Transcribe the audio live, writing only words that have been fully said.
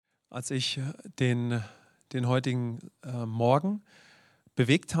als ich den heutigen Morgen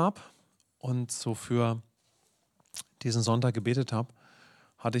bewegt habe und so für diesen Sonntag gebetet habe,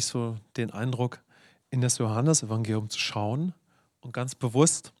 hatte ich so den Eindruck, in das Johannesevangelium zu schauen und ganz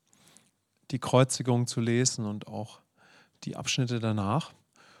bewusst die Kreuzigung zu lesen und auch die Abschnitte danach,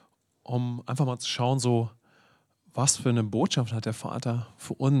 um einfach mal zu schauen, so was für eine Botschaft hat der Vater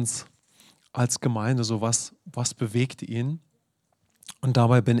für uns als Gemeinde, so was bewegt ihn. Und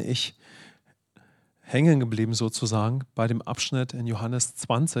dabei bin ich hängen geblieben sozusagen bei dem Abschnitt in Johannes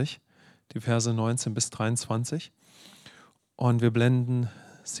 20, die Verse 19 bis 23. Und wir blenden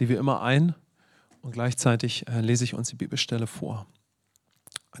sie wie immer ein und gleichzeitig lese ich uns die Bibelstelle vor.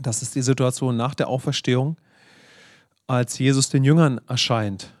 Das ist die Situation nach der Auferstehung, als Jesus den Jüngern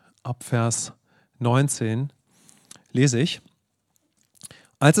erscheint. Ab Vers 19 lese ich: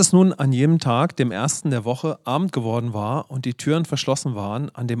 Als es nun an jedem Tag, dem ersten der Woche, Abend geworden war und die Türen verschlossen waren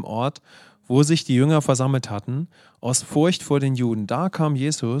an dem Ort, wo sich die Jünger versammelt hatten, aus Furcht vor den Juden, da kam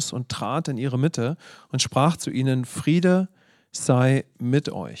Jesus und trat in ihre Mitte und sprach zu ihnen: Friede sei mit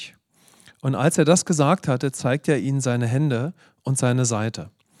euch. Und als er das gesagt hatte, zeigte er ihnen seine Hände und seine Seite.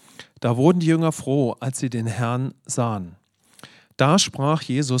 Da wurden die Jünger froh, als sie den Herrn sahen. Da sprach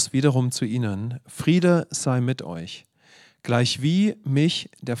Jesus wiederum zu ihnen: Friede sei mit euch. Gleichwie mich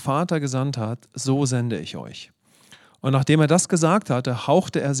der Vater gesandt hat, so sende ich euch. Und nachdem er das gesagt hatte,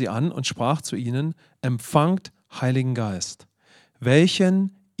 hauchte er sie an und sprach zu ihnen: Empfangt Heiligen Geist.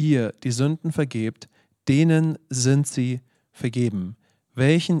 Welchen ihr die Sünden vergebt, denen sind sie vergeben.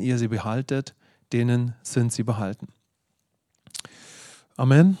 Welchen ihr sie behaltet, denen sind sie behalten.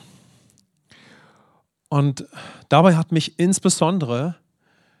 Amen. Und dabei hat mich insbesondere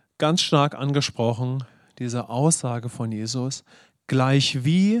ganz stark angesprochen diese Aussage von Jesus: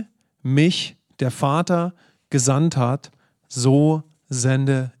 Gleichwie mich der Vater gesandt hat, so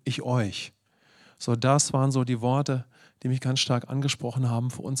sende ich euch. So, das waren so die Worte, die mich ganz stark angesprochen haben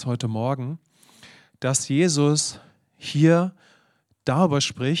für uns heute Morgen, dass Jesus hier darüber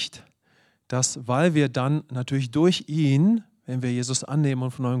spricht, dass, weil wir dann natürlich durch ihn, wenn wir Jesus annehmen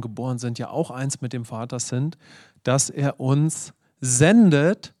und von neuem geboren sind, ja auch eins mit dem Vater sind, dass er uns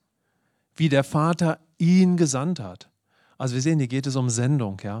sendet, wie der Vater ihn gesandt hat. Also wir sehen, hier geht es um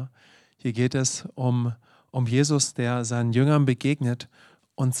Sendung, ja. Hier geht es um Jesus, der seinen Jüngern begegnet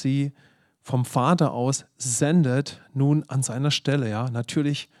und sie vom Vater aus sendet, nun an seiner Stelle, ja.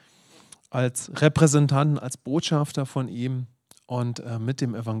 Natürlich als Repräsentanten, als Botschafter von ihm und mit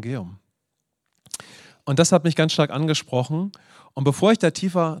dem Evangelium. Und das hat mich ganz stark angesprochen. Und bevor ich da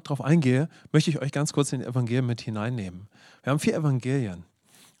tiefer drauf eingehe, möchte ich euch ganz kurz in die Evangelien mit hineinnehmen. Wir haben 4 Evangelien.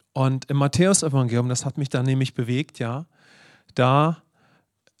 Und im Matthäus-Evangelium, das hat mich da nämlich bewegt, ja, da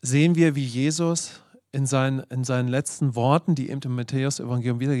sehen wir, wie Jesus in seinen letzten Worten, die eben im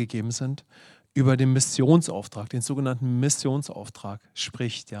Matthäus-Evangelium wiedergegeben sind, über den Missionsauftrag, den sogenannten Missionsauftrag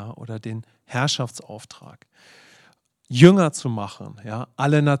spricht, ja, oder den Herrschaftsauftrag. Jünger zu machen, ja,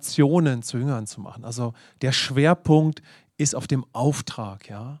 alle Nationen zu Jüngern zu machen. Also der Schwerpunkt ist auf dem Auftrag,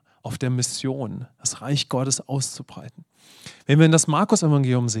 ja, auf der Mission, das Reich Gottes auszubreiten. Wenn wir in das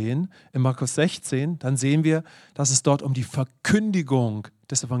Markus-Evangelium sehen, in Markus 16, dann sehen wir, dass es dort um die Verkündigung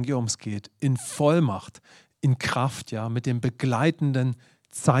des Evangeliums geht, in Vollmacht, in Kraft, ja, mit dem begleitenden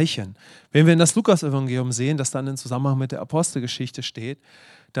Zeichen. Wenn wir in das Lukas-Evangelium sehen, das dann im Zusammenhang mit der Apostelgeschichte steht,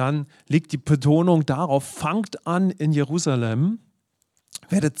 dann liegt die Betonung darauf: Fangt an in Jerusalem,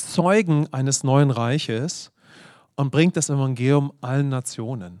 werdet Zeugen eines neuen Reiches und bringt das Evangelium allen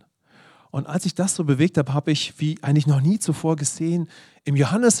Nationen. Und als ich das so bewegt habe, habe ich, wie eigentlich noch nie zuvor gesehen, im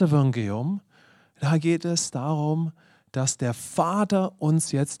Johannesevangelium, da geht es darum, dass der Vater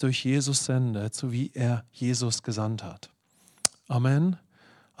uns jetzt durch Jesus sendet, so wie er Jesus gesandt hat. Amen.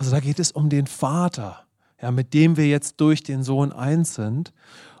 Also da geht es um den Vater, ja, mit dem wir jetzt durch den Sohn eins sind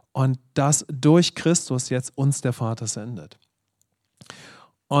und dass durch Christus jetzt uns der Vater sendet.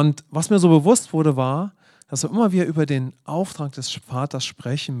 Und was mir so bewusst wurde, war, dass immer wir über den Auftrag des Vaters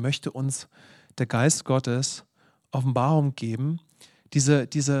sprechen, möchte uns der Geist Gottes Offenbarung geben,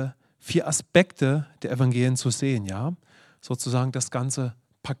 diese 4 Aspekte der Evangelien zu sehen, ja, sozusagen das ganze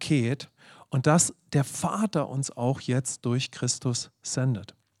Paket, und dass der Vater uns auch jetzt durch Christus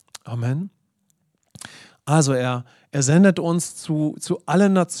sendet. Amen. Also er sendet uns zu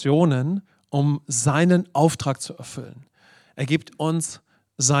allen Nationen, um seinen Auftrag zu erfüllen. Er gibt uns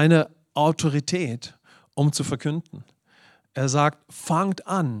seine Autorität, um zu verkünden. Er sagt: Fangt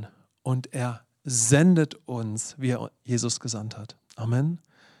an, und er sendet uns, wie er Jesus gesandt hat. Amen.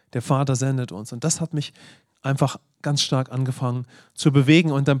 Der Vater sendet uns. Und das hat mich einfach ganz stark angefangen zu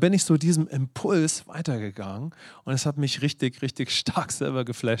bewegen. Und dann bin ich so diesem Impuls weitergegangen. Und es hat mich richtig, richtig stark selber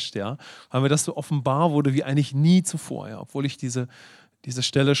geflasht, ja. Weil mir das so offenbar wurde wie eigentlich nie zuvor, ja. Obwohl ich diese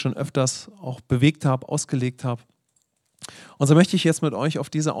Stelle schon öfters auch bewegt habe, ausgelegt habe. Und so möchte ich jetzt mit euch auf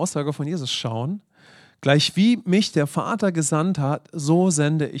diese Aussage von Jesus schauen. Gleich wie mich der Vater gesandt hat, so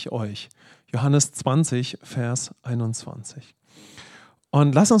sende ich euch. Johannes 20, Vers 21.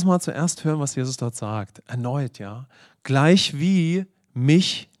 Und lass uns mal zuerst hören, was Jesus dort sagt. Erneut, ja. Gleich wie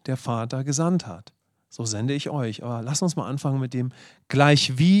mich der Vater gesandt hat, so sende ich euch. Aber lass uns mal anfangen mit dem,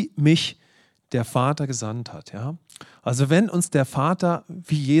 gleich wie mich der Vater gesandt hat, ja. Also wenn uns der Vater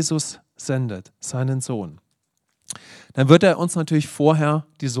wie Jesus sendet, seinen Sohn, dann wird er uns natürlich vorher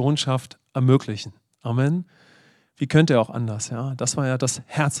die Sohnschaft ermöglichen. Amen. Wie könnte er auch anders? Ja? Das war ja das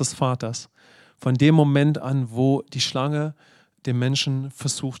Herz des Vaters. Von dem Moment an, wo die Schlange den Menschen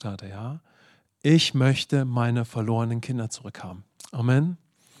versucht hatte. Ja? Ich möchte meine verlorenen Kinder zurückhaben. Amen.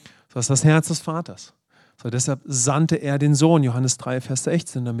 Das ist das Herz des Vaters. So, deshalb sandte er den Sohn, Johannes 3, Vers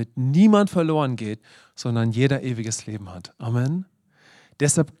 16, damit niemand verloren geht, sondern jeder ewiges Leben hat. Amen.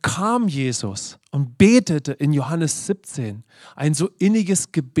 Deshalb kam Jesus und betete in Johannes 17 ein so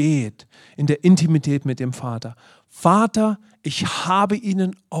inniges Gebet in der Intimität mit dem Vater. Vater, ich habe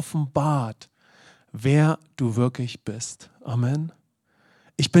ihnen offenbart, wer du wirklich bist. Amen.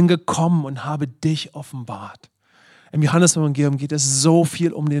 Ich bin gekommen und habe dich offenbart. Im Johannesevangelium geht es so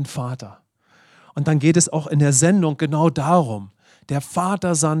viel um den Vater. Und dann geht es auch in der Sendung genau darum. Der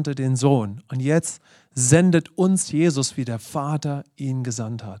Vater sandte den Sohn und jetzt sendet uns Jesus, wie der Vater ihn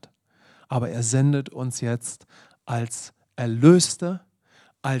gesandt hat. Aber er sendet uns jetzt als Erlöste,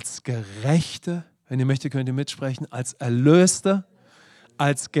 als Gerechte, wenn ihr möchtet, könnt ihr mitsprechen, als Erlöste,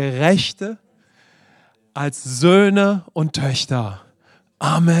 als Gerechte, als Söhne und Töchter.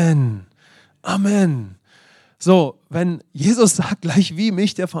 Amen. Amen. So, wenn Jesus sagt, gleich wie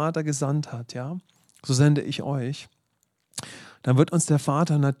mich der Vater gesandt hat, ja, so sende ich euch, dann wird uns der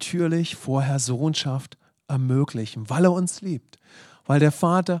Vater natürlich vorher Sohnschaft ermöglichen, weil er uns liebt, weil der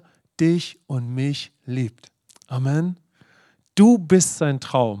Vater dich und mich liebt. Amen. Du bist sein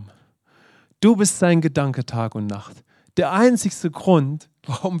Traum. Du bist sein Gedanke Tag und Nacht. Der einzigste Grund,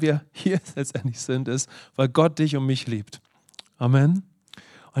 warum wir hier letztendlich sind, ist, weil Gott dich und mich liebt. Amen.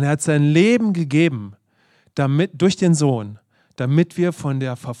 Und er hat sein Leben gegeben, durch den Sohn, damit wir von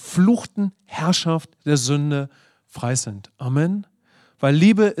der verfluchten Herrschaft der Sünde frei sind. Amen. Weil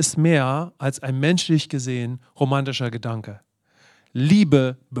Liebe ist mehr als ein menschlich gesehen romantischer Gedanke.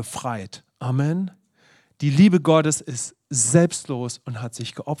 Liebe befreit. Amen. Die Liebe Gottes ist selbstlos und hat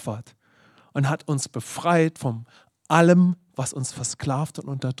sich geopfert und hat uns befreit von allem, was uns versklavt und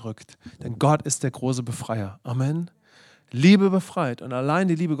unterdrückt. Denn Gott ist der große Befreier. Amen. Liebe befreit. Und allein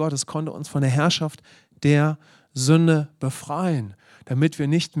die Liebe Gottes konnte uns von der Herrschaft der Sünde befreien, damit wir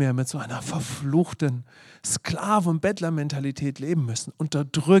nicht mehr mit so einer verfluchten Sklaven- und Bettlermentalität leben müssen,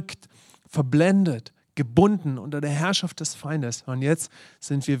 unterdrückt, verblendet, gebunden unter der Herrschaft des Feindes. Und jetzt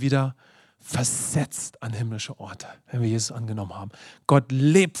sind wir wieder versetzt an himmlische Orte, wenn wir Jesus angenommen haben. Gott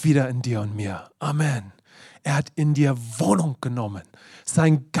lebt wieder in dir und mir. Amen. Er hat in dir Wohnung genommen.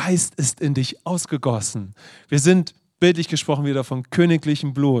 Sein Geist ist in dich ausgegossen. Wir sind, bildlich gesprochen, wieder von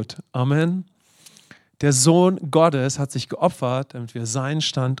königlichem Blut. Amen. Der Sohn Gottes hat sich geopfert, damit wir seinen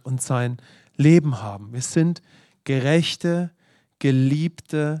Stand und sein Leben haben. Wir sind gerechte,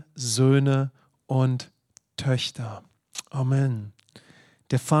 geliebte Söhne und Töchter. Amen.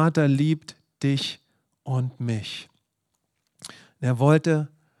 Der Vater liebt dich und mich. Er wollte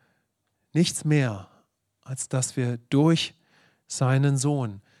nichts mehr, als dass wir durch seinen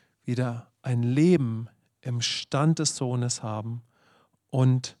Sohn wieder ein Leben im Stand des Sohnes haben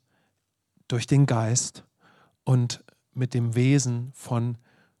und durch den Geist und mit dem Wesen von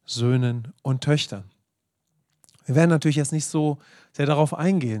Söhnen und Töchtern. Wir werden natürlich jetzt nicht so sehr darauf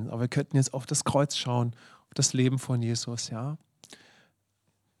eingehen, aber wir könnten jetzt auf das Kreuz schauen, auf das Leben von Jesus, ja.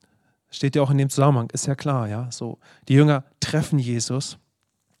 Steht ja auch in dem Zusammenhang, ist ja klar, ja. So, die Jünger treffen Jesus.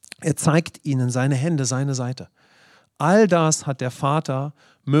 Er zeigt ihnen seine Hände, seine Seite. All das hat der Vater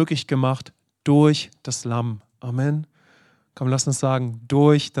möglich gemacht durch das Lamm. Amen. Komm, lass uns sagen,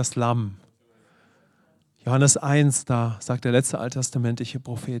 durch das Lamm. Johannes 1, da sagt der letzte alttestamentliche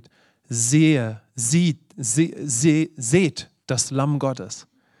Prophet, seht das Lamm Gottes.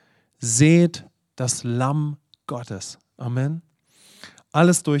 Seht das Lamm Gottes. Amen.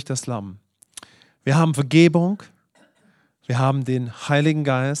 Alles durch das Lamm. Wir haben Vergebung, wir haben den Heiligen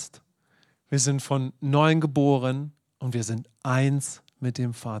Geist, wir sind von Neuem geboren und wir sind eins mit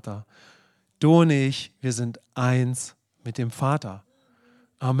dem Vater. Du und ich, wir sind eins mit dem Vater.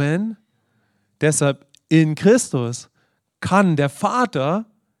 Amen. Deshalb in Christus kann der Vater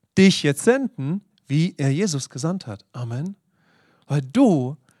dich jetzt senden, wie er Jesus gesandt hat. Amen. Weil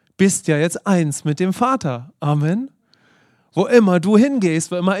du bist ja jetzt eins mit dem Vater. Amen. Wo immer du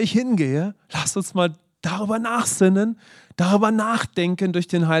hingehst, wo immer ich hingehe, lass uns mal darüber nachsinnen, darüber nachdenken durch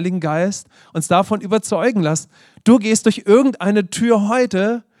den Heiligen Geist, uns davon überzeugen lassen. Du gehst durch irgendeine Tür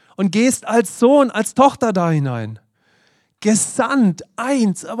heute und gehst als Sohn, als Tochter da hinein. Gesandt,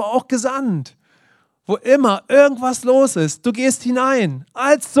 eins, aber auch gesandt. Wo immer irgendwas los ist, du gehst hinein,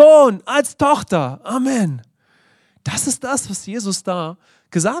 als Sohn, als Tochter. Amen. Das ist das, was Jesus da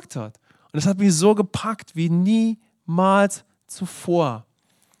gesagt hat. Und das hat mich so gepackt wie niemals zuvor.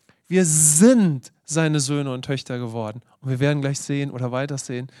 Wir sind seine Söhne und Töchter geworden. Und wir werden gleich sehen oder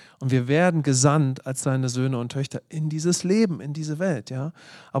weitersehen. Und wir werden gesandt als seine Söhne und Töchter in dieses Leben, in diese Welt. Ja?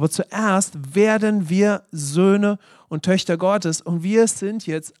 Aber zuerst werden wir Söhne und Töchter Gottes. Und wir sind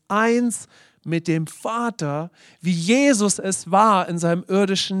jetzt eins mit dem Vater, wie Jesus es war in seinem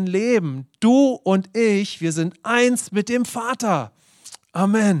irdischen Leben. Du und ich, wir sind eins mit dem Vater.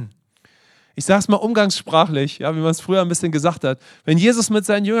 Amen. Ich sage es mal umgangssprachlich, ja, wie man es früher ein bisschen gesagt hat. Wenn Jesus mit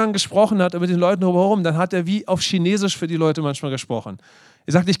seinen Jüngern gesprochen hat und mit den Leuten drumherum, dann hat er wie auf Chinesisch für die Leute manchmal gesprochen.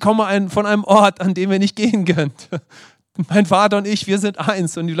 Er sagt, ich komme von einem Ort, an dem ihr nicht gehen könnt. Mein Vater und ich, wir sind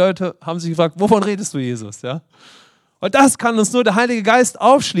eins. Und die Leute haben sich gefragt, wovon redest du, Jesus? Ja? Und das kann uns nur der Heilige Geist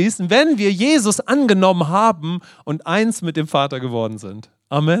aufschließen, wenn wir Jesus angenommen haben und eins mit dem Vater geworden sind.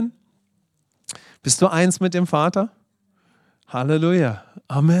 Amen. Bist du eins mit dem Vater? Halleluja.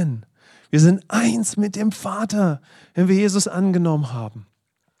 Amen. Wir sind eins mit dem Vater, wenn wir Jesus angenommen haben.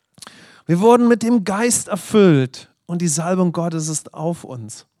 Wir wurden mit dem Geist erfüllt und die Salbung Gottes ist auf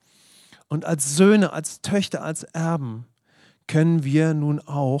uns. Und als Söhne, als Töchter, als Erben können wir nun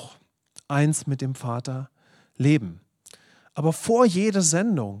auch eins mit dem Vater leben. Aber vor jeder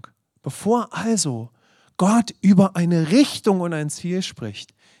Sendung, bevor also Gott über eine Richtung und ein Ziel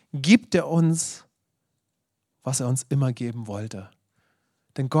spricht, gibt er uns, was er uns immer geben wollte.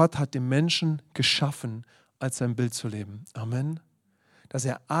 Denn Gott hat den Menschen geschaffen, als sein Bild zu leben. Amen. Dass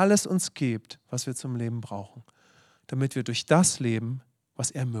er alles uns gibt, was wir zum Leben brauchen, damit wir durch das leben,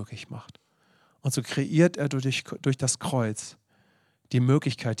 was er möglich macht. Und so kreiert er durch das Kreuz die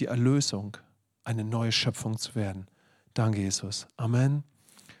Möglichkeit, die Erlösung, eine neue Schöpfung zu werden. Danke, Jesus. Amen.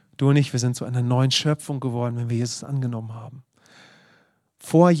 Du und ich, wir sind zu einer neuen Schöpfung geworden, wenn wir Jesus angenommen haben.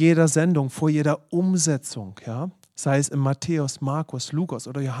 Vor jeder Sendung, vor jeder Umsetzung, ja, sei es in Matthäus, Markus, Lukas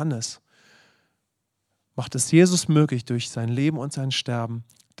oder Johannes, macht es Jesus möglich durch sein Leben und sein Sterben,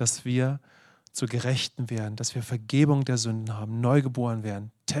 dass wir zu Gerechten werden, dass wir Vergebung der Sünden haben, neugeboren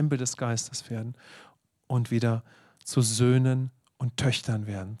werden, Tempel des Geistes werden und wieder zu Söhnen und Töchtern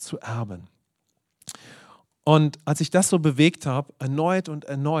werden, zu Erben. Und als ich das so bewegt habe, erneut und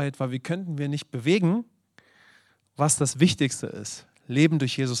erneut, weil wie könnten wir nicht bewegen, was das Wichtigste ist, Leben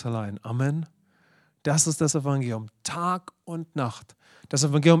durch Jesus allein. Amen. Das ist das Evangelium, Tag und Nacht. Das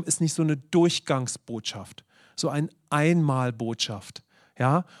Evangelium ist nicht so eine Durchgangsbotschaft, so eine Einmalbotschaft,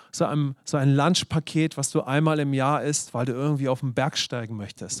 ja? so ein Lunchpaket, was du einmal im Jahr isst, weil du irgendwie auf den Berg steigen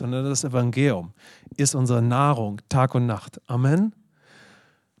möchtest, sondern das Evangelium ist unsere Nahrung, Tag und Nacht. Amen.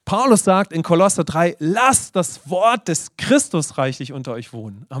 Paulus sagt in Kolosser 3, lasst das Wort des Christus reichlich unter euch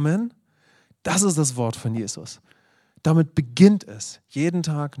wohnen. Amen. Das ist das Wort von Jesus. Damit beginnt es, jeden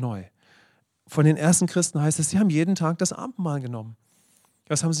Tag neu. Von den ersten Christen heißt es, sie haben jeden Tag das Abendmahl genommen.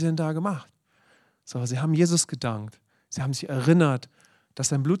 Was haben sie denn da gemacht? So, sie haben Jesus gedankt. Sie haben sich erinnert, dass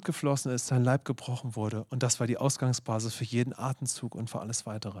sein Blut geflossen ist, sein Leib gebrochen wurde. Und das war die Ausgangsbasis für jeden Atemzug und für alles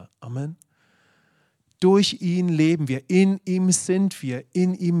Weitere. Amen. Durch ihn leben wir, in ihm sind wir,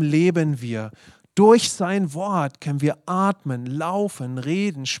 in ihm leben wir. Durch sein Wort können wir atmen, laufen,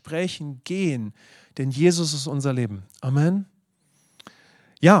 reden, sprechen, gehen. Denn Jesus ist unser Leben. Amen.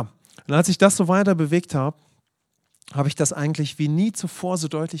 Ja, und als ich das so weiter bewegt habe, habe ich das eigentlich wie nie zuvor so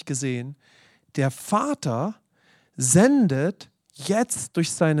deutlich gesehen. Der Vater sendet jetzt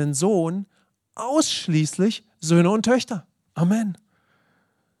durch seinen Sohn ausschließlich Söhne und Töchter. Amen.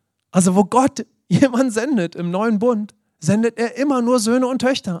 Also wo Gott jemanden sendet im neuen Bund, sendet er immer nur Söhne und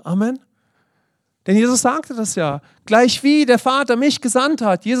Töchter. Amen. Denn Jesus sagte das ja, gleich wie der Vater mich gesandt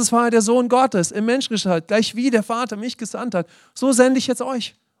hat, Jesus war ja der Sohn Gottes im Menschengestalt, gleich wie der Vater mich gesandt hat, so sende ich jetzt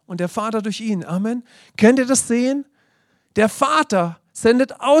euch und der Vater durch ihn. Amen. Könnt ihr das sehen? Der Vater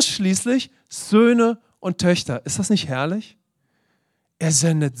sendet ausschließlich Söhne und Töchter. Ist das nicht herrlich? Er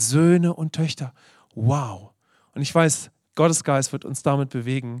sendet Söhne und Töchter. Wow. Und ich weiß, Gottes Geist wird uns damit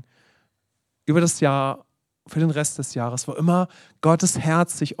bewegen, über das Jahr, für den Rest des Jahres, wo immer Gottes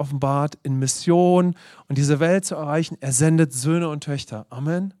Herz sich offenbart in Mission und diese Welt zu erreichen, er sendet Söhne und Töchter.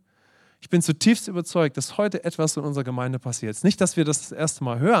 Amen. Ich bin zutiefst überzeugt, dass heute etwas in unserer Gemeinde passiert. Nicht, dass wir das erste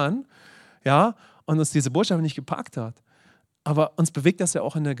Mal hören, ja, und uns diese Botschaft nicht gepackt hat, aber uns bewegt das ja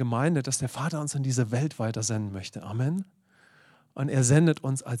auch in der Gemeinde, dass der Vater uns in diese Welt weiter senden möchte. Amen. Und er sendet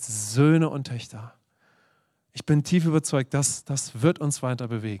uns als Söhne und Töchter. Ich bin tief überzeugt, das wird uns weiter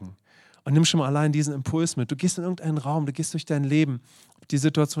bewegen. Und nimm schon mal allein diesen Impuls mit. Du gehst in irgendeinen Raum, du gehst durch dein Leben, ob die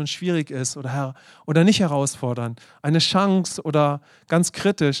Situation schwierig ist oder nicht herausfordernd, eine Chance oder ganz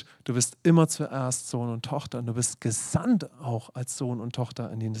kritisch. Du bist immer zuerst Sohn und Tochter und du bist gesandt auch als Sohn und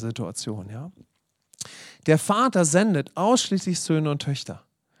Tochter in die Situation. Ja? Der Vater sendet ausschließlich Söhne und Töchter.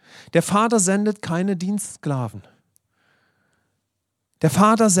 Der Vater sendet keine Dienstsklaven. Der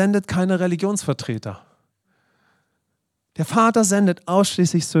Vater sendet keine Religionsvertreter. Der Vater sendet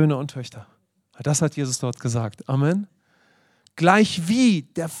ausschließlich Söhne und Töchter. Das hat Jesus dort gesagt. Amen. Gleich wie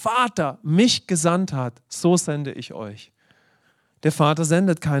der Vater mich gesandt hat, so sende ich euch. Der Vater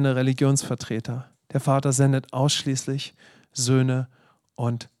sendet keine Religionsvertreter. Der Vater sendet ausschließlich Söhne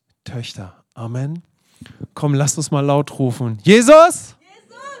und Töchter. Amen. Komm, lasst uns mal laut rufen. Jesus,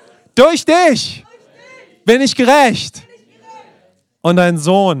 durch dich bin ich gerecht. Und ein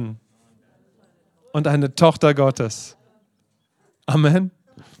Sohn und eine Tochter Gottes. Amen.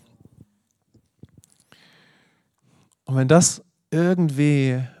 Und wenn das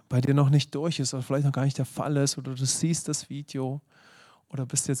irgendwie bei dir noch nicht durch ist oder vielleicht noch gar nicht der Fall ist oder du siehst das Video oder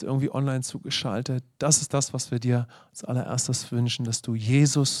bist jetzt irgendwie online zugeschaltet, das ist das, was wir dir als allererstes wünschen, dass du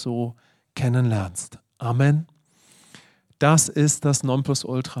Jesus so kennenlernst. Amen. Das ist das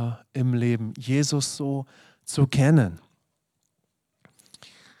Nonplusultra im Leben, Jesus so zu kennen.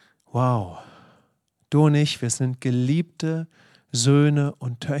 Wow. Du und ich, wir sind geliebte Söhne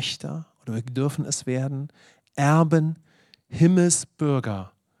und Töchter, oder wir dürfen es werden, Erben,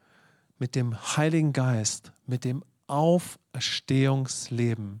 Himmelsbürger mit dem Heiligen Geist, mit dem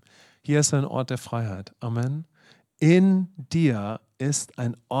Auferstehungsleben. Hier ist ein Ort der Freiheit. Amen. In dir ist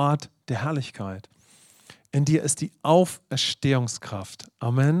ein Ort der Herrlichkeit. In dir ist die Auferstehungskraft.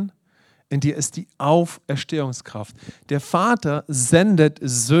 Amen. In dir ist die Auferstehungskraft. Der Vater sendet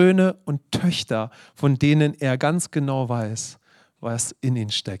Söhne und Töchter, von denen er ganz genau weiß, was in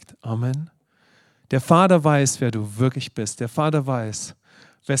ihnen steckt. Amen. Der Vater weiß, wer du wirklich bist. Der Vater weiß,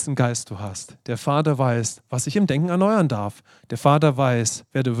 wessen Geist du hast. Der Vater weiß, was ich im Denken erneuern darf. Der Vater weiß,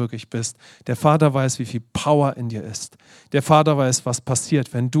 wer du wirklich bist. Der Vater weiß, wie viel Power in dir ist. Der Vater weiß, was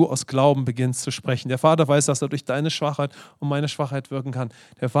passiert, wenn du aus Glauben beginnst zu sprechen. Der Vater weiß, dass er durch deine Schwachheit und meine Schwachheit wirken kann.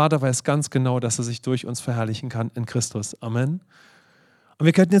 Der Vater weiß ganz genau, dass er sich durch uns verherrlichen kann in Christus. Amen. Und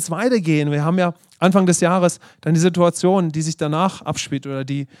wir könnten jetzt weitergehen. Wir haben ja Anfang des Jahres dann die Situation, die sich danach abspielt oder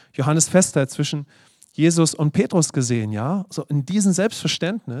die Johannes festhält zwischen Jesus und Petrus gesehen. Ja? So in diesem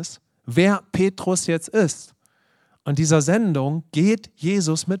Selbstverständnis, wer Petrus jetzt ist. An dieser Sendung geht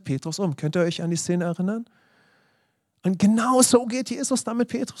Jesus mit Petrus um. Könnt ihr euch an die Szene erinnern? Und genau so geht Jesus dann mit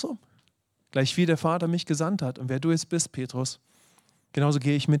Petrus um. Gleich wie der Vater mich gesandt hat und wer du jetzt bist, Petrus, genauso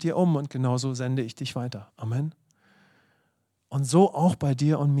gehe ich mit dir um und genauso sende ich dich weiter. Amen. Und so auch bei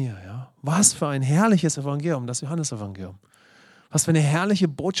dir und mir. Ja? Was für ein herrliches Evangelium, das Johannesevangelium. Was für eine herrliche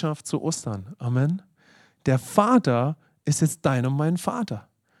Botschaft zu Ostern. Amen. Der Vater ist jetzt dein und mein Vater.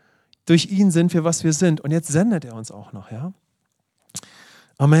 Durch ihn sind wir, was wir sind. Und jetzt sendet er uns auch noch. Ja?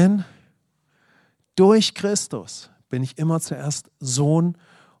 Amen. Durch Christus bin ich immer zuerst Sohn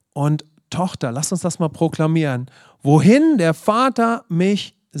und Tochter. Lass uns das mal proklamieren. Wohin der Vater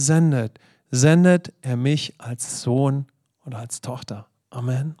mich sendet, sendet er mich als Sohn oder als Tochter.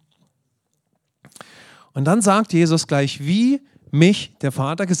 Amen. Und dann sagt Jesus gleich, wie mich der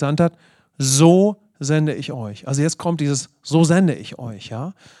Vater gesandt hat, so sende ich euch. Also jetzt kommt dieses, so sende ich euch.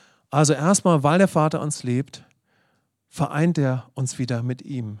 Ja? Also erstmal, weil der Vater uns liebt, vereint er uns wieder mit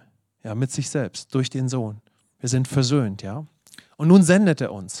ihm, ja, mit sich selbst, durch den Sohn. Wir sind versöhnt. Ja? Und nun sendet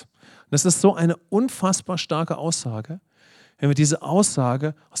er uns. Und das ist so eine unfassbar starke Aussage, wenn wir diese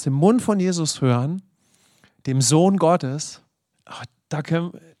Aussage aus dem Mund von Jesus hören, dem Sohn Gottes,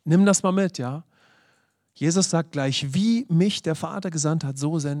 nimm das mal mit, ja. Jesus sagt gleich, wie mich der Vater gesandt hat,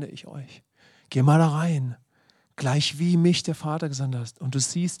 so sende ich euch. Geh mal da rein, gleich wie mich der Vater gesandt hat. Und du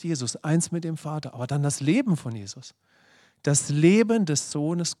siehst Jesus, eins mit dem Vater, aber dann das Leben von Jesus. Das Leben des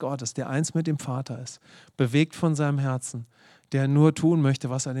Sohnes Gottes, der eins mit dem Vater ist, bewegt von seinem Herzen, der nur tun möchte,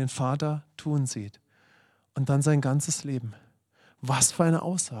 was er den Vater tun sieht. Und dann sein ganzes Leben. Was für eine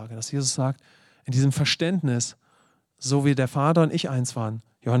Aussage, dass Jesus sagt, in diesem Verständnis, so wie der Vater und ich eins waren.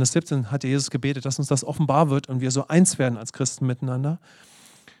 Johannes 17 hat Jesus gebetet, dass uns das offenbar wird und wir so eins werden als Christen miteinander.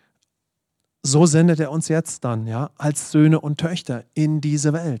 So sendet er uns jetzt dann, ja, als Söhne und Töchter in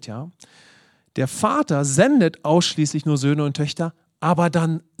diese Welt. Ja. Der Vater sendet ausschließlich nur Söhne und Töchter, aber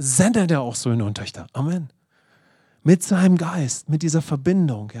dann sendet er auch Söhne und Töchter. Amen. Mit seinem Geist, mit dieser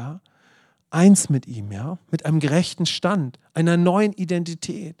Verbindung, ja. Eins mit ihm, ja. Mit einem gerechten Stand, einer neuen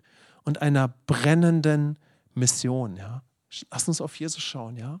Identität und einer brennenden Mission, ja. Lass uns auf Jesus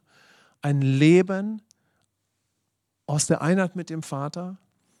schauen, ja. Ein Leben aus der Einheit mit dem Vater,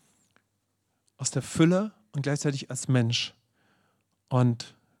 aus der Fülle und gleichzeitig als Mensch.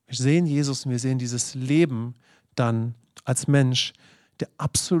 Und wir sehen Jesus und wir sehen dieses Leben dann als Mensch der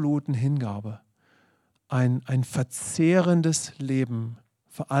absoluten Hingabe. Ein verzehrendes Leben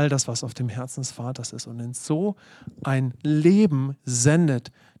für all das, was auf dem Herzen des Vaters ist. Und in so ein Leben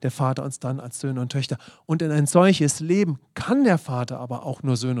sendet der Vater uns dann als Söhne und Töchter. Und in ein solches Leben kann der Vater aber auch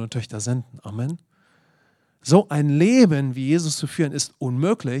nur Söhne und Töchter senden. Amen. So ein Leben wie Jesus zu führen ist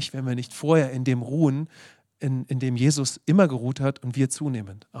unmöglich, wenn wir nicht vorher in dem ruhen, in dem Jesus immer geruht hat und wir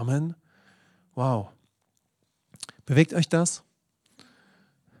zunehmend. Amen. Wow. Bewegt euch das?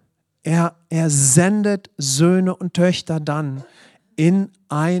 Er sendet Söhne und Töchter dann in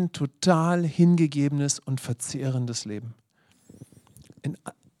ein total hingegebenes und verzehrendes Leben.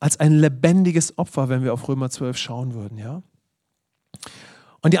 Als ein lebendiges Opfer, wenn wir auf Römer 12 schauen würden. Ja?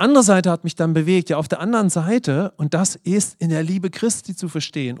 Und die andere Seite hat mich dann bewegt. Ja, auf der anderen Seite, und das ist in der Liebe Christi zu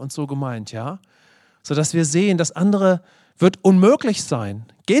verstehen und so gemeint, ja, sodass wir sehen, das andere wird unmöglich sein.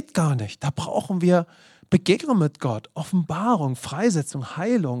 Geht gar nicht. Da brauchen wir Begegnung mit Gott, Offenbarung, Freisetzung,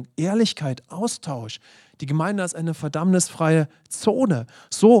 Heilung, Ehrlichkeit, Austausch. Die Gemeinde als eine verdammnisfreie Zone.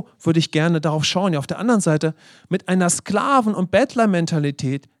 So würde ich gerne darauf schauen. Ja, auf der anderen Seite, mit einer Sklaven- und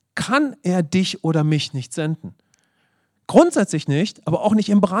Bettlermentalität kann er dich oder mich nicht senden. Grundsätzlich nicht, aber auch nicht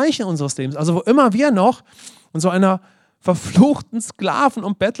in Bereichen unseres Lebens. Also wo immer wir noch in so einer verfluchten Sklaven-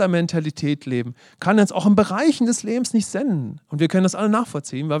 und Bettlermentalität leben, kann er uns auch in Bereichen des Lebens nicht senden. Und wir können das alle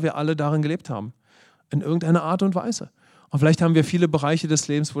nachvollziehen, weil wir alle darin gelebt haben. In irgendeiner Art und Weise. Und vielleicht haben wir viele Bereiche des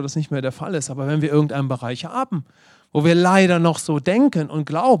Lebens, wo das nicht mehr der Fall ist. Aber wenn wir irgendeinen Bereich haben, wo wir leider noch so denken und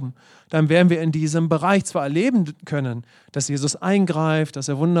glauben, dann werden wir in diesem Bereich zwar erleben können, dass Jesus eingreift, dass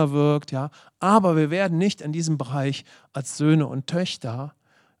er Wunder wirkt, ja, aber wir werden nicht in diesem Bereich als Söhne und Töchter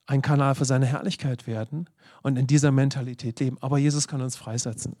ein Kanal für seine Herrlichkeit werden und in dieser Mentalität leben. Aber Jesus kann uns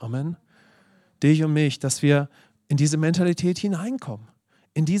freisetzen. Amen. Dich und mich, dass wir in diese Mentalität hineinkommen.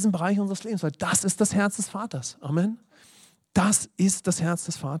 In diesem Bereich unseres Lebens, weil das ist das Herz des Vaters. Amen. Das ist das Herz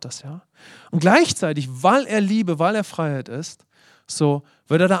des Vaters, ja. Und gleichzeitig, weil er Liebe, weil er Freiheit ist, so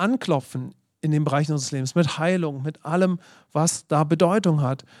wird er da anklopfen in den Bereichen unseres Lebens, mit Heilung, mit allem, was da Bedeutung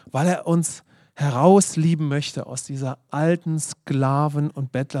hat, weil er uns herauslieben möchte aus dieser alten Sklaven-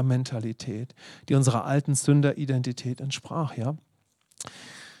 und Bettlermentalität, die unserer alten Sünderidentität entsprach, ja.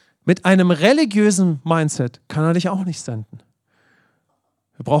 Mit einem religiösen Mindset kann er dich auch nicht senden.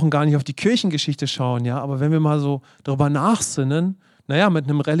 Wir brauchen gar nicht auf die Kirchengeschichte schauen, ja, aber wenn wir mal so darüber nachsinnen, naja, mit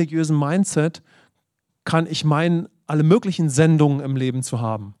einem religiösen Mindset kann ich meinen, alle möglichen Sendungen im Leben zu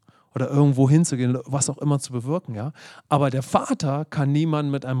haben oder irgendwo hinzugehen, was auch immer zu bewirken, ja. Aber der Vater kann niemanden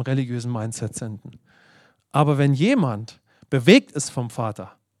mit einem religiösen Mindset senden. Aber wenn jemand bewegt ist vom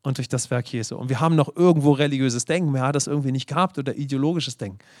Vater und durch das Werk Jesu und wir haben noch irgendwo religiöses Denken, wer hat das irgendwie nicht gehabt oder ideologisches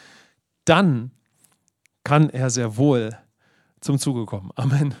Denken, dann kann er sehr wohl zum Zuge kommen.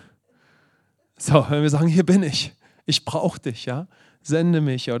 Amen. So, wenn wir sagen, hier bin ich brauche dich, ja, sende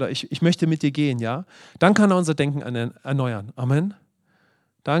mich, ja, oder ich möchte mit dir gehen, ja, dann kann er unser Denken erneuern. Amen.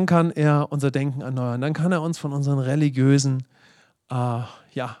 Dann kann er unser Denken erneuern. Dann kann er uns von unseren religiösen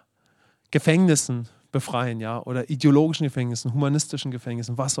Gefängnissen befreien, ja, oder ideologischen Gefängnissen, humanistischen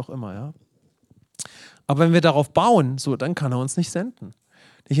Gefängnissen, was auch immer, ja. Aber wenn wir darauf bauen, so, dann kann er uns nicht senden.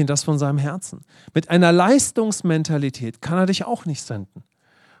 Nicht in das von seinem Herzen. Mit einer Leistungsmentalität kann er dich auch nicht senden.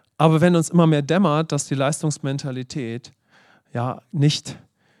 Aber wenn uns immer mehr dämmert, dass die Leistungsmentalität ja nicht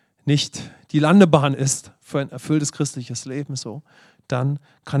die Landebahn ist für ein erfülltes christliches Leben, so, dann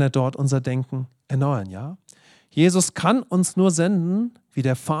kann er dort unser Denken erneuern. Ja? Jesus kann uns nur senden, wie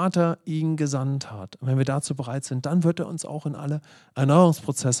der Vater ihn gesandt hat. Und wenn wir dazu bereit sind, dann wird er uns auch in alle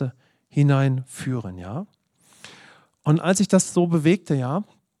Erneuerungsprozesse hineinführen. Ja? Und als ich das so bewegte, ja,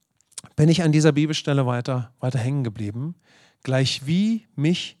 bin ich an dieser Bibelstelle weiter hängen geblieben. Gleich wie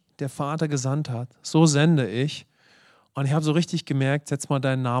mich der Vater gesandt hat, so sende ich. Und ich habe so richtig gemerkt, setz mal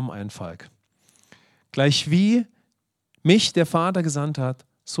deinen Namen ein, Falk. Gleich wie mich der Vater gesandt hat,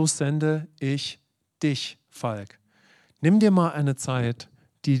 so sende ich dich, Falk. Nimm dir mal eine Zeit,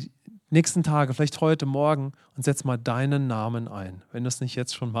 die nächsten Tage, vielleicht heute, morgen, und setz mal deinen Namen ein, wenn du es nicht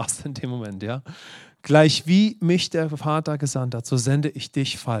jetzt schon machst in dem Moment, ja. Gleich wie mich der Vater gesandt hat, so sende ich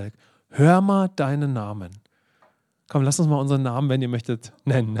dich, Falk. Hör mal deinen Namen. Komm, lass uns mal unseren Namen, wenn ihr möchtet,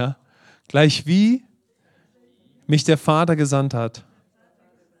 nennen. Ja? Gleich wie mich der Vater gesandt hat,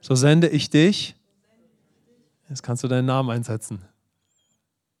 so sende ich dich. Jetzt kannst du deinen Namen einsetzen.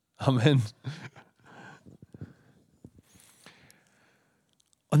 Amen.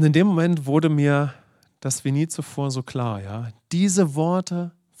 Und in dem Moment wurde mir das wie nie zuvor so klar. Ja? Diese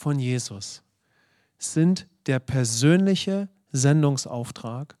Worte von Jesus sind der persönliche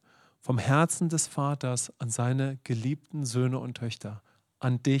Sendungsauftrag vom Herzen des Vaters an seine geliebten Söhne und Töchter,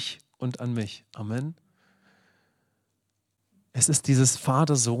 an dich und an mich. Amen. Es ist dieses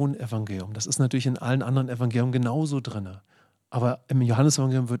Vater-Sohn-Evangelium. Das ist natürlich in allen anderen Evangelien genauso drin. Aber im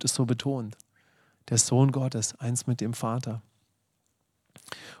Johannes-Evangelium wird es so betont. Der Sohn Gottes, eins mit dem Vater.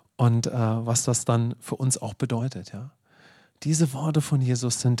 Und was das dann für uns auch bedeutet. Ja? Diese Worte von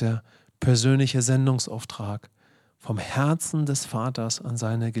Jesus sind der persönliche Sendungsauftrag vom Herzen des Vaters an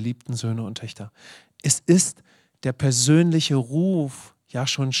seine geliebten Söhne und Töchter. Es ist der persönliche Ruf, ja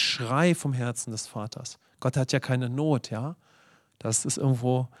schon Schrei vom Herzen des Vaters. Gott hat ja keine Not, ja. Das ist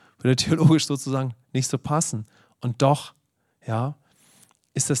irgendwo, würde theologisch sozusagen nicht so passen. Und doch, ja,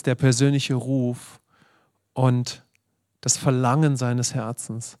 ist es der persönliche Ruf und das Verlangen seines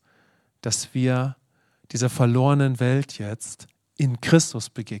Herzens, dass wir dieser verlorenen Welt jetzt in Christus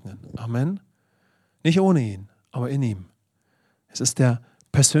begegnen. Amen. Nicht ohne ihn, aber in ihm. Es ist der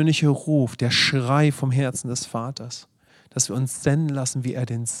persönliche Ruf, der Schrei vom Herzen des Vaters, dass wir uns senden lassen, wie er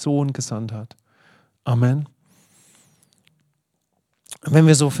den Sohn gesandt hat. Amen. Wenn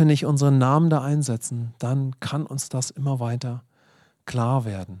wir so, finde ich, unseren Namen da einsetzen, dann kann uns das immer weiter klar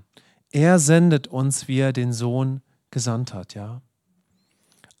werden. Er sendet uns, wie er den Sohn gesandt hat, ja.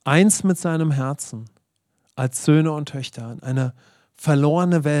 Eins mit seinem Herzen, als Söhne und Töchter, in eine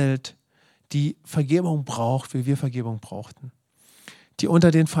verlorene Welt, die Vergebung braucht, wie wir Vergebung brauchten. Die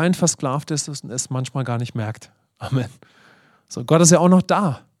unter den Feind versklavt ist und es manchmal gar nicht merkt. Amen. So, Gott ist ja auch noch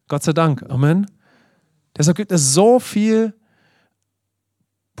da. Gott sei Dank. Amen. Deshalb gibt es so viel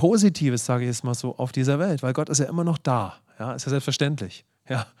Positives, sage ich jetzt mal so, auf dieser Welt, weil Gott ist ja immer noch da. Ja, ist ja selbstverständlich.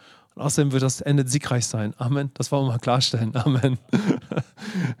 Ja. Und außerdem wird das Ende siegreich sein. Amen. Das wollen wir mal klarstellen. Amen.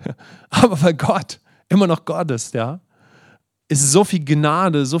 Aber weil Gott immer noch Gott ist, ja, ist so viel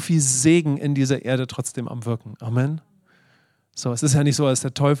Gnade, so viel Segen in dieser Erde trotzdem am Wirken. Amen. So, es ist ja nicht so, als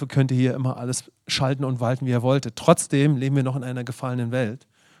der Teufel könnte hier immer alles schalten und walten, wie er wollte. Trotzdem leben wir noch in einer gefallenen Welt.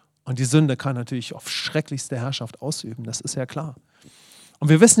 Und die Sünde kann natürlich auf schrecklichste Herrschaft ausüben. Das ist ja klar. Und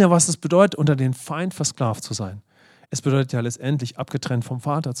wir wissen ja, was es bedeutet, unter den Feind versklavt zu sein. Es bedeutet ja letztendlich, abgetrennt vom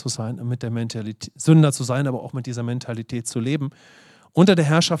Vater zu sein und mit der Mentalität, Sünder zu sein, aber auch mit dieser Mentalität zu leben. Unter der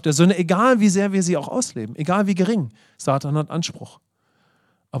Herrschaft der Sünde, egal wie sehr wir sie auch ausleben, egal wie gering. Satan hat Anspruch.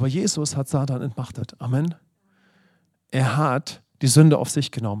 Aber Jesus hat Satan entmachtet. Amen. Er hat die Sünde auf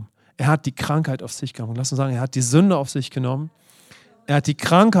sich genommen. Er hat die Krankheit auf sich genommen. Lass uns sagen, er hat die Sünde auf sich genommen. Er hat die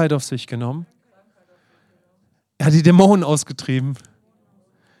Krankheit auf sich genommen. Er hat die Dämonen ausgetrieben.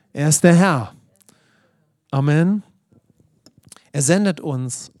 Er ist der Herr. Amen. Er sendet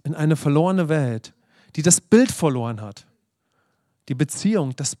uns in eine verlorene Welt, die das Bild verloren hat. Die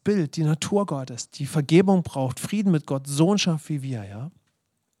Beziehung, das Bild, die Natur Gottes, die Vergebung braucht, Frieden mit Gott, Sohnschaft wie wir. Ja?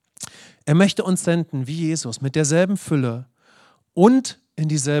 Er möchte uns senden wie Jesus mit derselben Fülle und in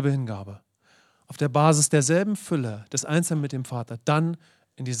dieselbe Hingabe. Auf der Basis derselben Fülle des Einzelnen mit dem Vater, dann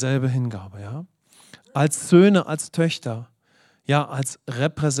in dieselbe Hingabe. Ja? Als Söhne, als Töchter, ja, als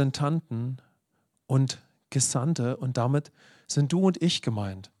Repräsentanten und Gesandte, und damit sind du und ich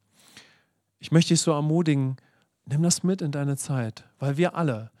gemeint. Ich möchte dich so ermutigen, nimm das mit in deine Zeit, weil wir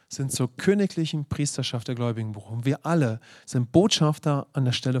alle sind zur königlichen Priesterschaft der Gläubigen berufen. Wir alle sind Botschafter an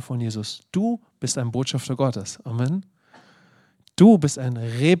der Stelle von Jesus. Du bist ein Botschafter Gottes. Amen. Du bist ein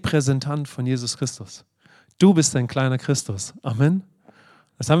Repräsentant von Jesus Christus. Du bist ein kleiner Christus. Amen.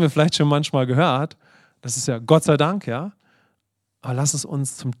 Das haben wir vielleicht schon manchmal gehört. Das ist ja Gott sei Dank, ja. Aber lass es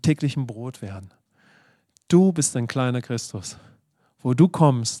uns zum täglichen Brot werden. Du bist ein kleiner Christus. Wo du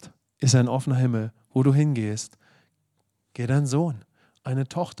kommst, ist ein offener Himmel. Wo du hingehst, geht dein Sohn, eine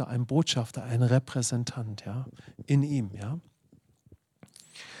Tochter, ein Botschafter, ein Repräsentant, ja, in ihm, ja.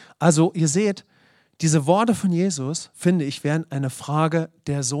 Also, ihr seht, diese Worte von Jesus, finde ich, wären eine Frage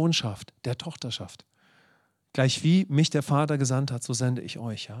der Sohnschaft, der Tochterschaft. Gleich wie mich der Vater gesandt hat, so sende ich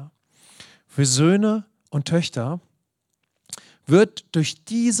euch, ja. Für Söhne und Töchter wird durch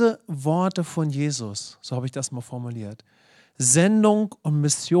diese Worte von Jesus, so habe ich das mal formuliert, Sendung und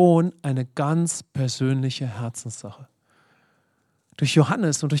Mission eine ganz persönliche Herzenssache. Durch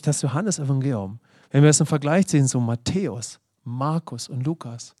Johannes und durch das Johannesevangelium, wenn wir es im Vergleich sehen, so Matthäus, Markus und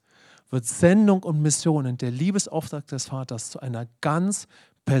Lukas, wird Sendung und Mission und der Liebesauftrag des Vaters zu einer ganz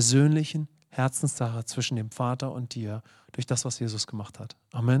persönlichen Herzenssache zwischen dem Vater und dir, durch das, was Jesus gemacht hat.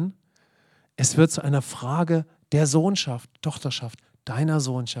 Amen. Es wird zu einer Frage der Sohnschaft, Tochterschaft, deiner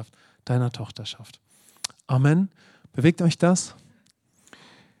Sohnschaft, deiner Tochterschaft. Amen. Bewegt euch das?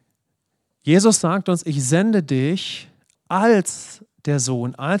 Jesus sagt uns, ich sende dich als der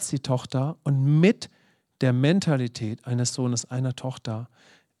Sohn, als die Tochter und mit der Mentalität eines Sohnes, einer Tochter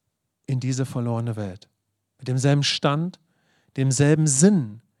in diese verlorene Welt. Mit demselben Stand, demselben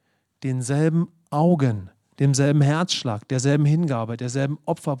Sinn, denselben Augen, demselben Herzschlag, derselben Hingabe, derselben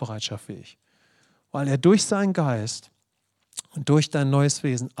Opferbereitschaft wie ich. Weil er durch seinen Geist und durch dein neues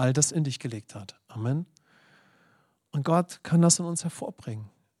Wesen all das in dich gelegt hat. Amen. Und Gott kann das in uns hervorbringen.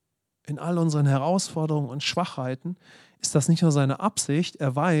 In all unseren Herausforderungen und Schwachheiten ist das nicht nur seine Absicht,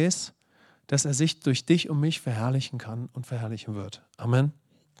 er weiß, dass er sich durch dich und mich verherrlichen kann und verherrlichen wird. Amen.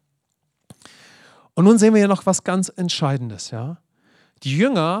 Und nun sehen wir hier noch was ganz Entscheidendes. Ja? Die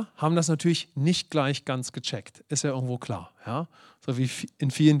Jünger haben das natürlich nicht gleich ganz gecheckt, ist ja irgendwo klar. Ja? So wie in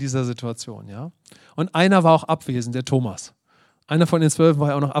vielen dieser Situationen. Ja? Und einer war auch abwesend, der Thomas. Einer von den 12 war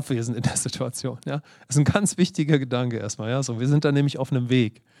ja auch noch abwesend in der Situation. Ja? Das ist ein ganz wichtiger Gedanke erstmal. Ja? So, wir sind da nämlich auf einem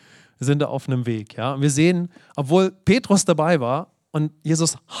Weg. Wir sind da auf einem Weg. Ja? Und wir sehen, obwohl Petrus dabei war und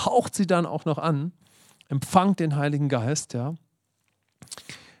Jesus haucht sie dann auch noch an, empfangt den Heiligen Geist, ja?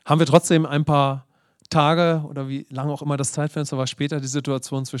 Haben wir trotzdem ein paar Tage oder wie lange auch immer das Zeitfenster war, später die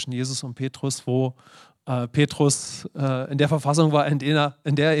Situation zwischen Jesus und Petrus, wo Petrus in der Verfassung war, in der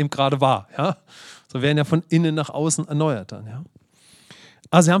er eben gerade war. Ja? So werden ja von innen nach außen erneuert dann. Ja?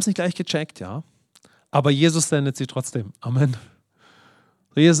 Also sie haben es nicht gleich gecheckt, ja. Aber Jesus sendet sie trotzdem. Amen.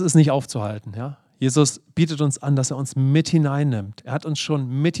 So, Jesus ist nicht aufzuhalten. Ja? Jesus bietet uns an, dass er uns mit hineinnimmt. Er hat uns schon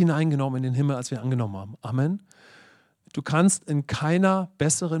mit hineingenommen in den Himmel, als wir angenommen haben. Amen. Du kannst in keiner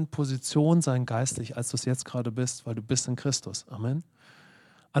besseren Position sein geistlich, als du es jetzt gerade bist, weil du bist in Christus. Amen.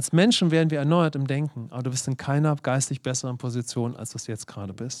 Als Menschen werden wir erneuert im Denken, aber du bist in keiner geistlich besseren Position, als du es jetzt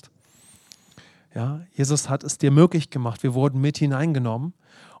gerade bist. Ja, Jesus hat es dir möglich gemacht. Wir wurden mit hineingenommen.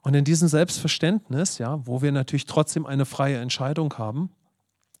 Und in diesem Selbstverständnis, ja, wo wir natürlich trotzdem eine freie Entscheidung haben,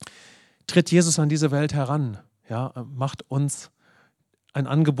 tritt Jesus an diese Welt heran, ja, macht uns ein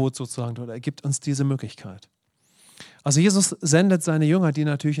Angebot sozusagen oder er gibt uns diese Möglichkeit. Also Jesus sendet seine Jünger, die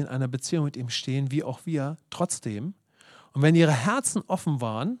natürlich in einer Beziehung mit ihm stehen, wie auch wir, trotzdem. Und wenn ihre Herzen offen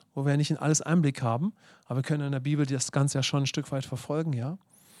waren, wo wir nicht in alles Einblick haben, aber wir können in der Bibel das Ganze ja schon ein Stück weit verfolgen, ja,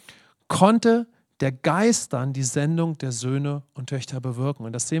 konnte der Geist dann die Sendung der Söhne und Töchter bewirken.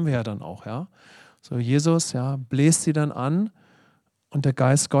 Und das sehen wir ja dann auch, ja. So Jesus, ja, bläst sie dann an und der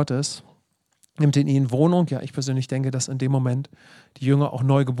Geist Gottes nimmt in ihnen Wohnung. Ja, ich persönlich denke, dass in dem Moment die Jünger auch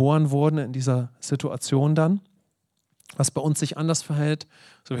neu geboren wurden in dieser Situation dann. Was bei uns sich anders verhält.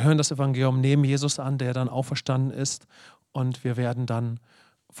 So, wir hören das Evangelium neben Jesus an, der dann auferstanden ist und wir werden dann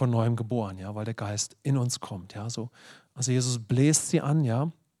von Neuem geboren, ja, weil der Geist in uns kommt. Ja, so. Also Jesus bläst sie an,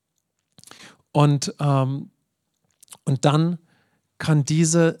 ja. Und dann kann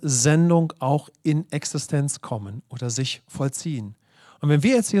diese Sendung auch in Existenz kommen oder sich vollziehen. Und wenn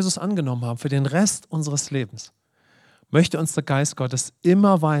wir jetzt Jesus angenommen haben für den Rest unseres Lebens, möchte uns der Geist Gottes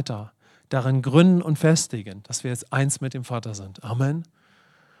immer weiter darin gründen und festigen, dass wir jetzt eins mit dem Vater sind. Amen.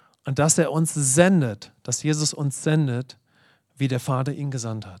 Und dass er uns sendet, dass Jesus uns sendet, wie der Vater ihn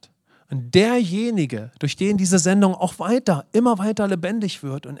gesandt hat. Und derjenige, durch den diese Sendung auch weiter, immer weiter lebendig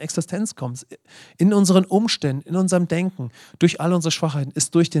wird und Existenz kommt, in unseren Umständen, in unserem Denken, durch all unsere Schwachheiten,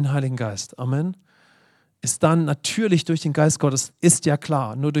 ist durch den Heiligen Geist. Amen. Ist dann natürlich durch den Geist Gottes, ist ja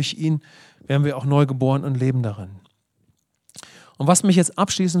klar. Nur durch ihn werden wir auch neu geboren und leben darin. Und was mich jetzt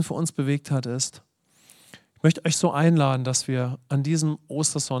abschließend für uns bewegt hat, ist, ich möchte euch so einladen, dass wir an diesem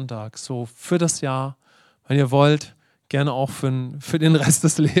Ostersonntag so für das Jahr, wenn ihr wollt, gerne auch für den Rest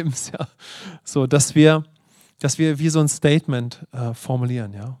des Lebens, ja, so, dass wir wie so ein Statement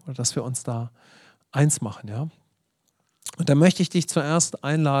formulieren, ja, oder dass wir uns da eins machen, ja. Und da möchte ich dich zuerst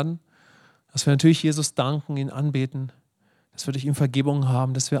einladen, dass wir natürlich Jesus danken, ihn anbeten, dass wir durch ihn Vergebung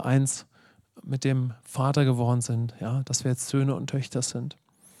haben, dass wir eins mit dem Vater geworden sind, ja, dass wir jetzt Söhne und Töchter sind.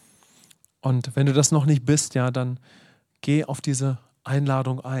 Und wenn du das noch nicht bist, ja, dann geh auf diese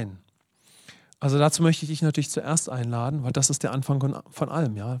Einladung ein. Also dazu möchte ich dich natürlich zuerst einladen, weil das ist der Anfang von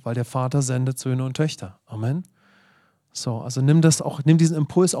allem, ja, weil der Vater sendet Söhne und Töchter. Amen. So, also nimm diesen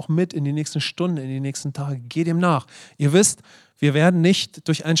Impuls auch mit in die nächsten Stunden, in die nächsten Tage. Geh dem nach. Ihr wisst, wir werden nicht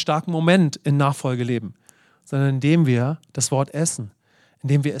durch einen starken Moment in Nachfolge leben, sondern indem wir das Wort essen,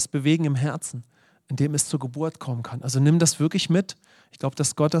 indem wir es bewegen im Herzen, indem es zur Geburt kommen kann. Also nimm das wirklich mit. Ich glaube,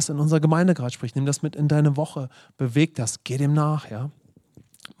 dass Gott das in unserer Gemeinde gerade spricht. Nimm das mit in deine Woche. Beweg das. Geh dem nach, ja.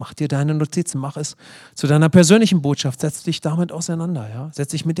 Mach dir deine Notizen. Mach es zu deiner persönlichen Botschaft. Setz dich damit auseinander, ja.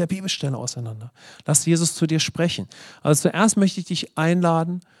 Setz dich mit der Bibelstelle auseinander. Lass Jesus zu dir sprechen. Also zuerst möchte ich dich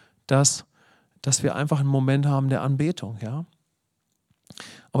einladen, dass wir einfach einen Moment haben der Anbetung, ja.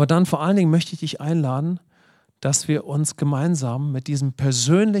 Aber dann vor allen Dingen möchte ich dich einladen, dass wir uns gemeinsam mit diesem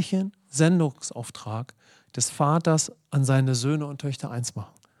persönlichen Sendungsauftrag des Vaters an seine Söhne und Töchter eins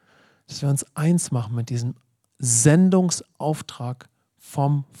machen. Dass wir uns eins machen mit diesem Sendungsauftrag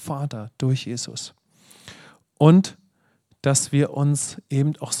vom Vater durch Jesus. Und dass wir uns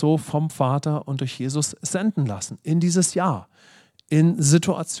eben auch so vom Vater und durch Jesus senden lassen in dieses Jahr, in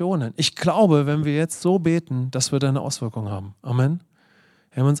Situationen. Ich glaube, wenn wir jetzt so beten, das wird eine Auswirkung haben. Amen.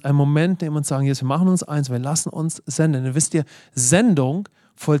 Wenn wir uns einen Moment nehmen und sagen, jetzt, wir machen uns eins, wir lassen uns senden. Dann wisst ihr, Sendung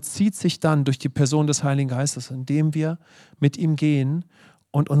vollzieht sich dann durch die Person des Heiligen Geistes, indem wir mit ihm gehen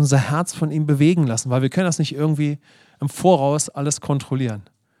und unser Herz von ihm bewegen lassen, weil wir können das nicht irgendwie im Voraus alles kontrollieren.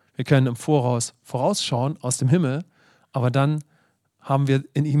 Wir können im Voraus vorausschauen aus dem Himmel, aber dann haben wir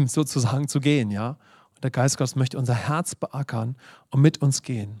in ihm sozusagen zu gehen, ja. Und der Geist Gottes möchte unser Herz beackern und mit uns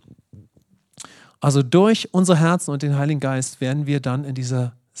gehen. Also durch unser Herzen und den Heiligen Geist werden wir dann in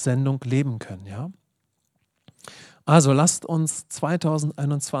dieser Sendung leben können, ja. Also lasst uns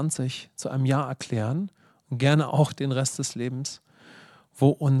 2021 zu einem Jahr erklären und gerne auch den Rest des Lebens, wo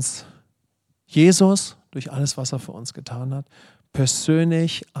uns Jesus durch alles, was er für uns getan hat,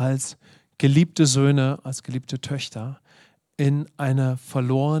 persönlich als geliebte Söhne, als geliebte Töchter in eine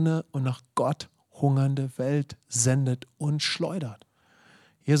verlorene und nach Gott hungernde Welt sendet und schleudert.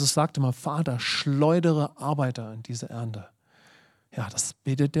 Jesus sagte mal, Vater, schleudere Arbeiter in diese Ernte. Ja, das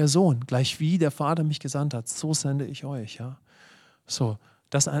betet der Sohn. Gleich wie der Vater mich gesandt hat, so sende ich euch. Ja. So,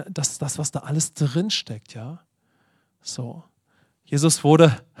 das, was da alles drinsteckt, ja. So. Jesus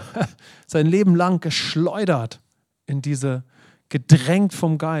wurde sein Leben lang geschleudert in diese, gedrängt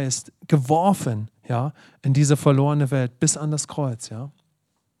vom Geist, geworfen, ja, in diese verlorene Welt, bis an das Kreuz, ja.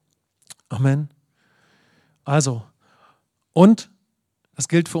 Amen. Also, und das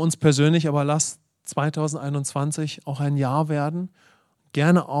gilt für uns persönlich, aber lass 2021 auch ein Jahr werden,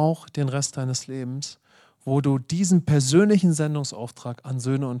 gerne auch den Rest deines Lebens, wo du diesen persönlichen Sendungsauftrag an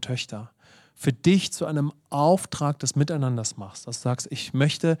Söhne und Töchter für dich zu einem Auftrag des Miteinanders machst. Dass du sagst, ich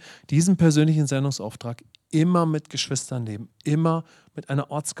möchte diesen persönlichen Sendungsauftrag immer mit Geschwistern leben, immer mit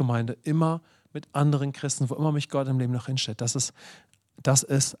einer Ortsgemeinde, immer mit anderen Christen, wo immer mich Gott im Leben noch hinstellt. Dass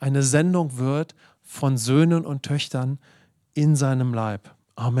es eine Sendung wird von Söhnen und Töchtern in seinem Leib.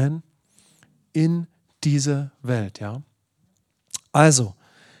 Amen. In diese Welt, ja. Also,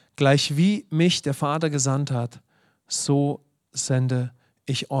 gleich wie mich der Vater gesandt hat, so sende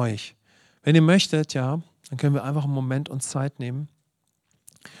ich euch. Wenn ihr möchtet, ja, dann können wir einfach einen Moment uns Zeit nehmen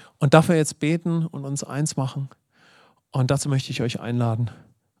und dafür jetzt beten und uns eins machen. Und dazu möchte ich euch einladen.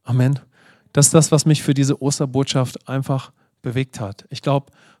 Amen. Das ist das, was mich für diese Osterbotschaft einfach bewegt hat. Ich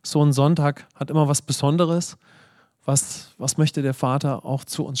glaube, so ein Sonntag hat immer was Besonderes. Was möchte der Vater auch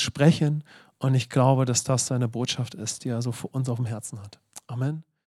zu uns sprechen? Und ich glaube, dass das seine Botschaft ist, die er so für uns auf dem Herzen hat. Amen.